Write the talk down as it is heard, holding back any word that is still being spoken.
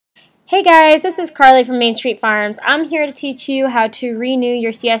Hey guys, this is Carly from Main Street Farms. I'm here to teach you how to renew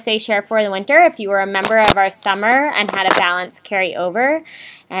your CSA share for the winter if you were a member of our summer and had a balance carry over.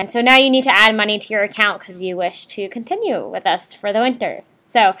 And so now you need to add money to your account because you wish to continue with us for the winter.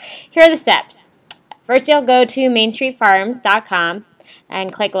 So here are the steps. First, you'll go to mainstreetfarms.com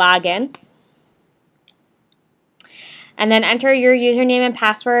and click login. And then enter your username and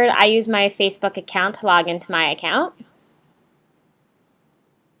password. I use my Facebook account to log into my account.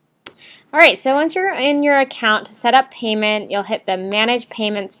 Alright, so once you're in your account, to set up payment, you'll hit the Manage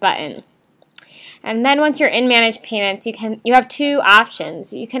Payments button. And then once you're in Manage Payments, you have two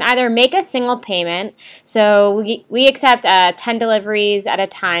options. You can either make a single payment, so we accept 10 deliveries at a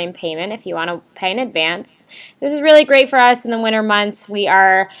time payment if you want to pay in advance. This is really great for us in the winter months. We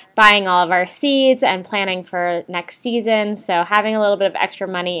are buying all of our seeds and planning for next season, so having a little bit of extra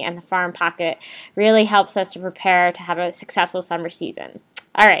money in the farm pocket really helps us to prepare to have a successful summer season.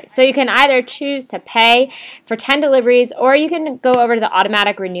 Alright, so you can either choose to pay for 10 deliveries or you can go over to the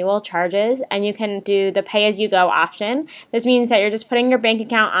automatic renewal charges and you can do the pay-as-you-go option. This means that you're just putting your bank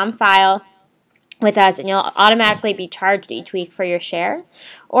account on file with us and you'll automatically be charged each week for your share.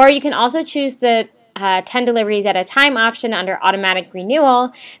 Or you can also choose the 10 deliveries at a time option under automatic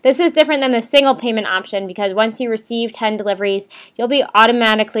renewal. This is different than the single payment option because once you receive 10 deliveries, you'll be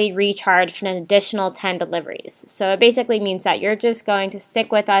automatically recharged for an additional 10 deliveries. So it basically means that you're just going to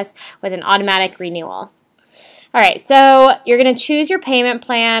stick with us with an automatic renewal. Alright, so you're going to choose your payment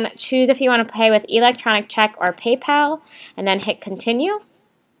plan, choose if you want to pay with electronic check or PayPal, and then hit continue.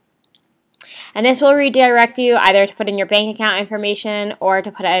 And this will redirect you either to put in your bank account information or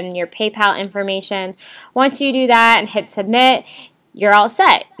to put in your PayPal information. Once you do that and hit submit, you're all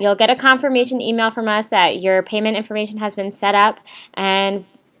set. You'll get a confirmation email from us that your payment information has been set up and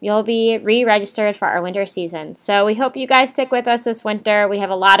you'll be re-registered for our winter season. So we hope you guys stick with us this winter. We have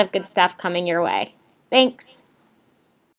a lot of good stuff coming your way. Thanks.